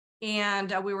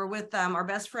 and we were with our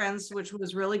best friends, which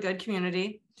was really good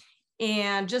community.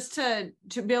 And just to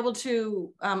be able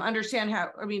to understand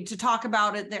to talk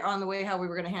about it there on the way, how we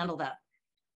were going to handle that.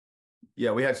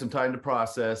 Yeah, we had some time to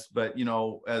process, but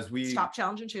as we stop,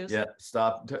 challenge, and choose. Yeah,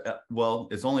 stop. Well,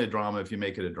 it's only a drama if you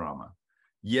make it a drama.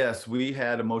 Yes, we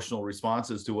had emotional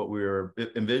responses to what we were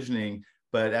envisioning.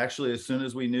 But actually, as soon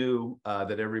as we knew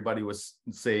that everybody was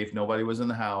safe, nobody was in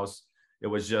the house, it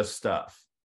was just stuff.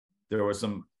 There was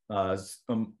some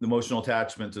emotional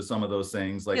attachment to some of those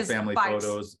things, like family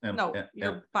photos and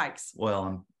bikes. Well,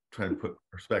 I'm trying to put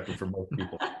perspective for most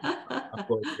people.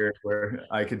 Where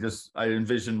I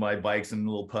envisioned my bikes in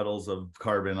little puddles of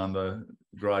carbon on the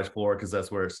garage floor, because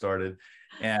that's where it started.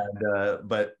 And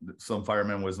but some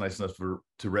fireman was nice enough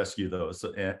to rescue those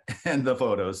and the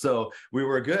photos. So we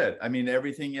were good. I mean,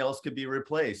 everything else could be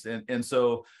replaced. And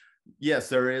so, yes,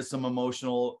 there is some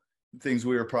emotional things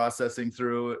we were processing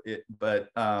through it, but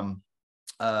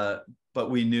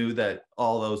we knew that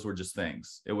all those were just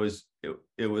things. It was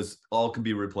all could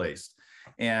be replaced.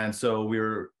 And so we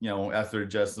were, after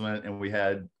adjustment, and we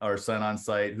had our son on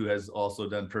site who has also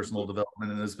done personal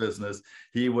development in this business.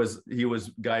 He was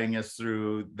guiding us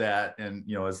through that. And,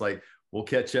 it's like, we'll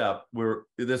catch up.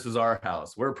 This is our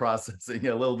house. We're processing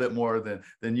a little bit more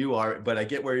than you are, but I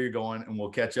get where you're going, and we'll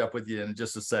catch up with you in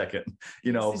just a second,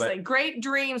 but like, great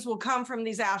dreams will come from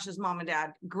these ashes, Mom and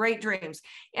Dad, great dreams.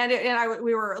 And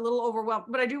we were a little overwhelmed,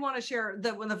 but I do want to share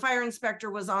that when the fire inspector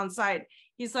was on site,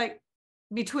 he's like,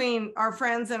 between our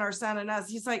friends and our son and us,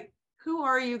 he's like, who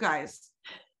are you guys?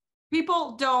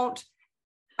 People don't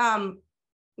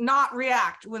not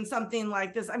react when something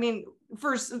like this. I mean,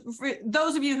 for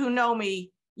those of you who know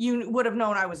me, you would have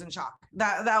known I was in shock.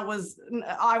 I was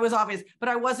obvious, but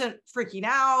I wasn't freaking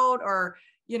out or,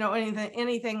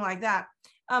 anything like that.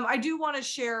 I do want to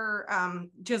share,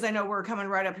 because I know we're coming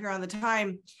right up here on the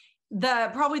time,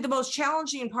 probably the most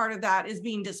challenging part of that is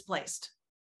being displaced.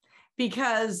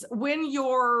 Because when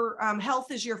your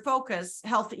health is your focus,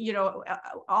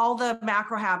 all the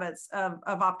macro habits of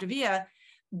Optavia,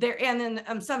 there, and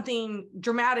then something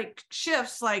dramatic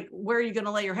shifts, like where are you going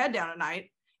to lay your head down at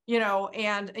night,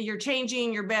 and you're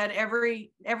changing your bed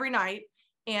every night,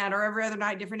 or every other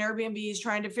night, different Airbnbs,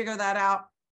 trying to figure that out.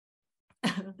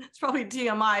 It's probably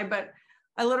TMI, but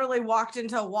I literally walked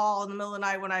into a wall in the middle of the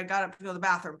night when I got up to go to the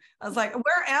bathroom. I was like,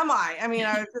 where am I? I mean,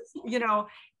 I was just,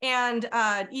 and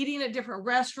eating at different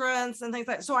restaurants and things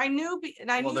like that. So I knew,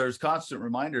 there's constant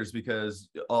reminders because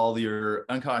all your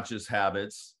unconscious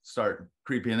habits start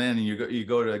creeping in, and you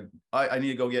go to, I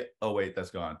need to go get, oh wait,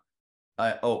 that's gone.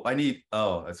 That's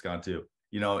gone too.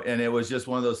 And it was just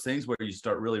one of those things where you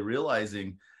start really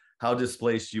realizing how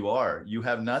displaced you are. You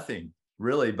have nothing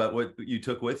really but what you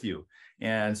took with you.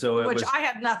 And so I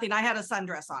had nothing. I had a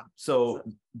sundress on. So,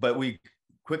 but we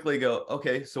quickly go,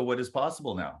 okay, so what is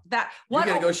possible now? You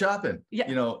gotta go shopping,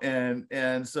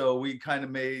 and so we kind of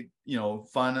made,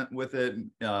 fun with it.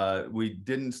 We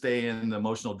didn't stay in the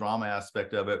emotional drama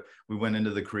aspect of it. We went into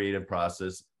the creative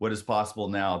process. What is possible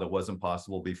now that wasn't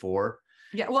possible before?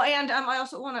 Yeah, well, and I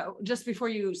also want to, just before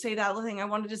you say that other thing, I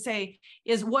wanted to say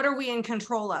is, what are we in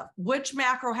control of? Which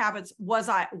macro habits was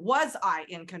I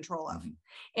in control of?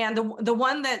 And the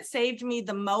one that saved me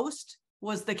the most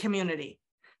was the community,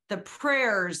 the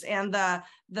prayers, and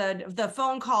the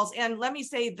phone calls, and let me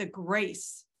say the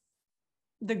grace.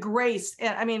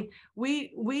 And I mean,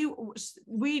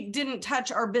 we didn't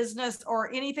touch our business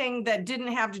or anything that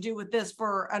didn't have to do with this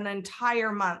for an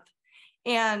entire month,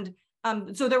 and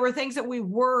so there were things that we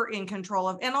were in control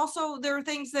of. And also there are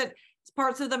things that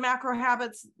parts of the macro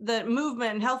habits, the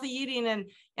movement and healthy eating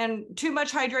and too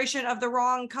much hydration of the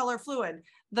wrong color fluid,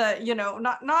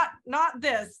 not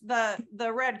this,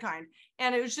 the red kind.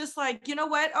 And it was just like, you know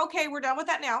what? Okay, we're done with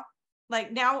that now.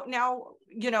 Like now,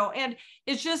 and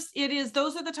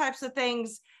those are the types of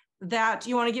things that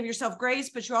you want to give yourself grace,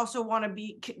 but you also want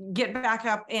to get back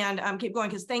up and keep going,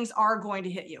 because things are going to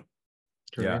hit you.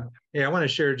 Yeah. I want to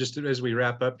share, just as we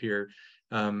wrap up here,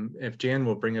 if Jan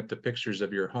will bring up the pictures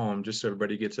of your home, just so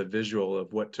everybody gets a visual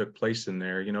of what took place in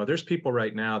there. There's people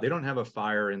right now, they don't have a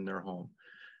fire in their home,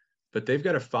 but they've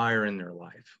got a fire in their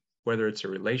life, whether it's a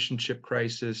relationship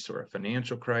crisis or a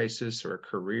financial crisis or a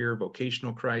career,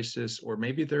 vocational crisis, or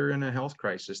maybe they're in a health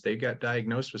crisis. They got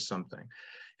diagnosed with something.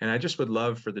 And I just would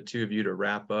love for the two of you to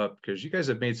wrap up, because you guys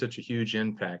have made such a huge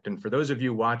impact. And for those of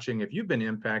you watching, if you've been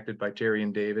impacted by Terry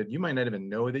and David, you might not even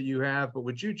know that you have, but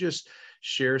would you just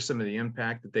share some of the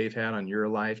impact that they've had on your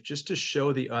life, just to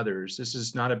show the others? This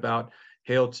is not about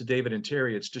hail to David and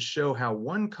Terry. It's to show how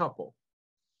one couple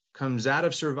comes out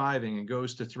of surviving and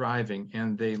goes to thriving,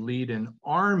 and they lead an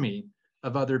army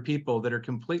of other people that are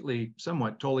completely,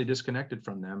 somewhat, totally disconnected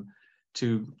from them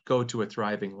to go to a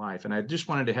thriving life. And I just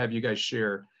wanted to have you guys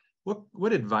share,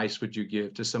 what advice would you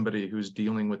give to somebody who's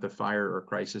dealing with a fire or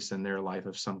crisis in their life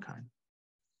of some kind?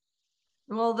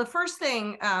 Well, the first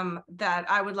thing that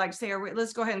I would like to say,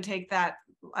 let's go ahead and take that.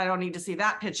 I don't need to see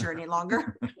that picture any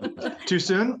longer. Too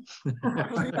soon?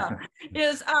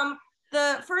 Is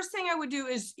the first thing I would do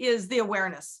is the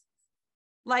awareness.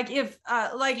 Like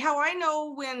like how I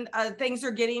know when things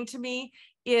are getting to me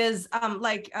is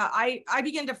I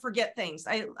begin to forget things.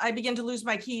 I begin to lose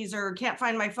my keys or can't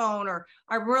find my phone, or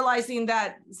I'm realizing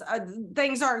that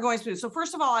things aren't going smooth. So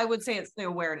first of all, I would say it's the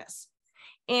awareness.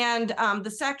 And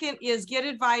the second is get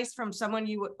advice from someone.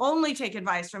 You would only take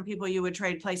advice from people you would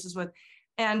trade places with,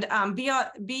 and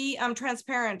be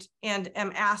transparent and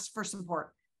ask for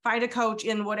support. Find a coach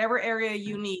in whatever area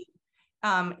you need.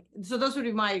 So those would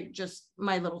be my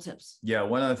little tips. Yeah,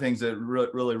 one of the things that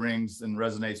really rings and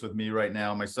resonates with me right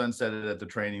now, my son said it at the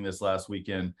training this last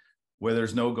weekend, where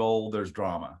there's no goal, there's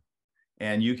drama.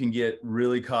 And you can get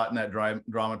really caught in that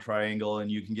drama triangle, and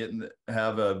you can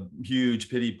have a huge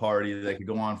pity party that could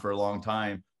go on for a long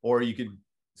time. Or you could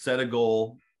set a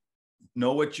goal,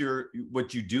 know what you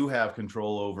do have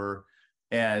control over,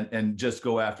 and just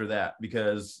go after that.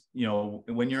 Because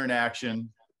when you're in action,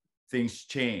 things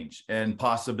change and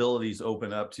possibilities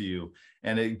open up to you,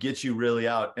 and it gets you really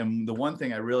out. And the one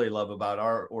thing I really love about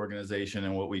our organization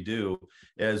and what we do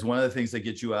is one of the things that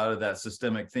gets you out of that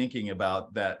systemic thinking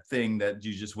about that thing that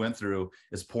you just went through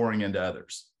is pouring into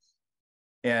others.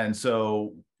 And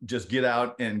so just get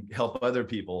out and help other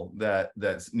people that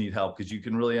need help, because you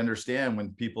can really understand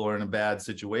when people are in a bad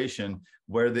situation,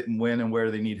 when and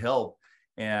where they need help.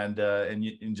 And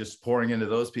just pouring into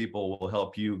those people will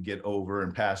help you get over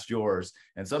and past yours.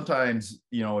 And sometimes,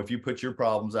 if you put your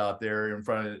problems out there in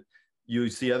front of you,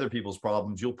 see other people's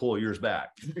problems, you'll pull yours back,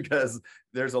 because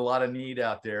there's a lot of need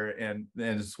out there, and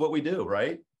it's what we do,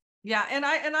 right? Yeah, and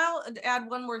I'll add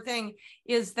one more thing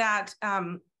is that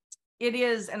it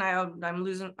is, and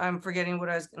I'm forgetting what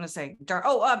I was going to say.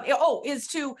 Is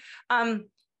to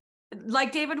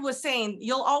like David was saying,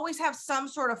 you'll always have some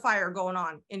sort of fire going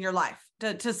on in your life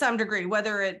to some degree,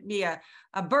 whether it be a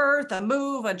birth, a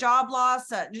move, a job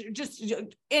loss, just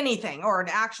anything, or an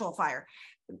actual fire.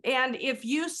 And if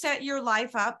you set your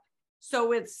life up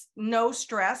So it's no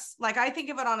stress. Like I think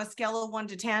of it on a scale of 1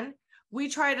 to 10. We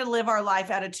try to live our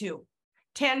life at a 2,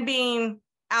 10 being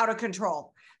out of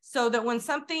control. So that when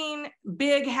something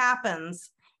big happens,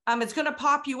 it's going to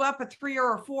pop you up a 3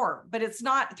 or a 4, but it's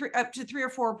not up to 3 or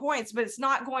 4 points, but it's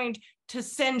not going to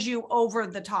send you over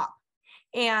the top.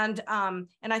 And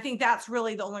I think that's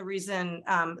really the only reason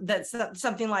that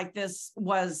something like this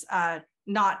was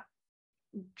not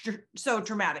so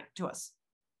traumatic to us.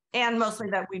 And mostly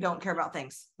that we don't care about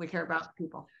things. We care about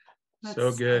people.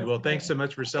 So good. Well, thanks so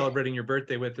much for celebrating your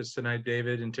birthday with us tonight,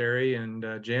 David and Terry.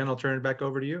 And Jan, I'll turn it back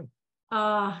over to you.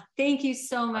 Thank you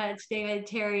so much, David,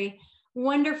 Terry.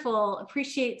 Wonderful.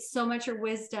 Appreciate so much your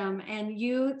wisdom. And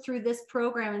you, through this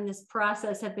program and this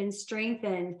process, have been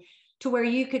strengthened to where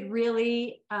you could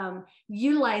really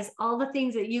utilize all the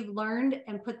things that you've learned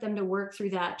and put them to work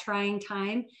through that trying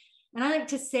time. And I like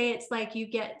to say it's like you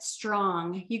get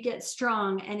strong.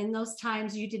 And in those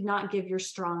times, you did not give your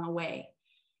strong away.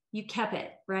 You kept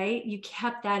it, right? You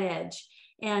kept that edge.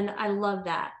 And I love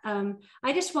that.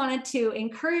 I just wanted to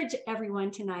encourage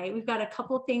everyone tonight. We've got a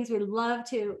couple of things we'd love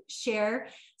to share,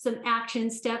 some action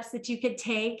steps that you could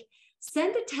take.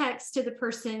 Send a text to the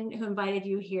person who invited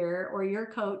you here or your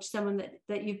coach, someone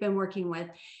that you've been working with,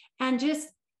 and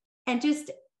just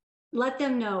let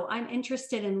them know I'm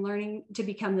interested in learning to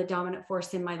become the dominant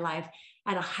force in my life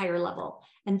at a higher level,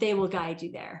 and they will guide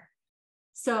you there.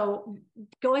 So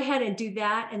go ahead and do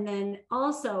that. And then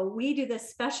also we do this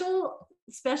special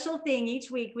thing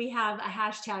each week. We have a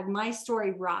hashtag, My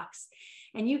Story Rocks.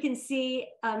 And you can see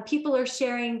people are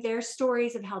sharing their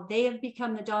stories of how they have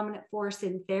become the dominant force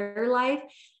in their life.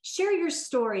 Share your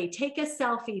story, take a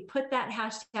selfie, put that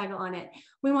hashtag on it.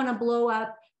 We want to blow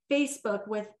up Facebook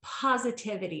with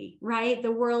positivity, right?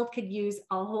 The world could use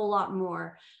a whole lot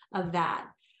more of that.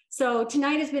 So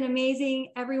tonight has been amazing.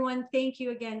 Everyone, thank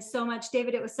you again so much.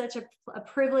 David, it was such a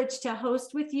privilege to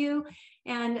host with you.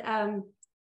 And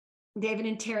David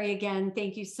and Terry, again,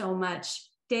 thank you so much.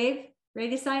 Dave, ready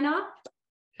to sign off?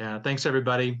 Yeah, thanks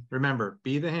everybody. Remember,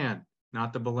 be the hand,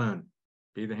 not the balloon.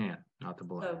 Be the hand, not the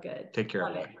balloon. So good. Take care.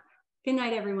 Love it. Good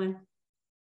night, everyone.